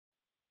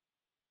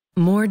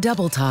More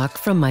double talk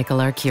from Michael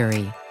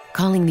Arcuri,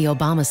 calling the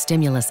Obama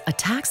stimulus a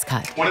tax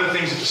cut. One of the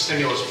things that the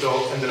stimulus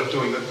bill ended up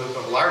doing,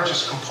 the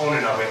largest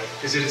component of it,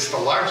 is that it's the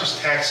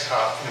largest tax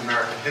cut in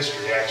American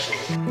history,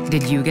 actually.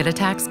 Did you get a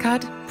tax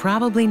cut?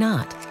 Probably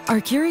not.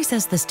 Arcuri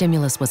says the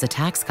stimulus was a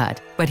tax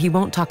cut, but he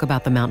won't talk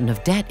about the mountain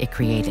of debt it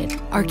created.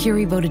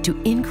 Arcuri voted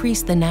to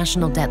increase the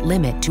national debt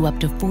limit to up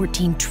to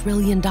 $14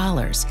 trillion,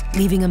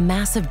 leaving a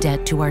massive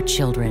debt to our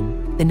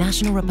children. The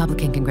National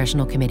Republican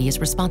Congressional Committee is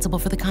responsible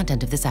for the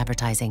content of this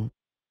advertising.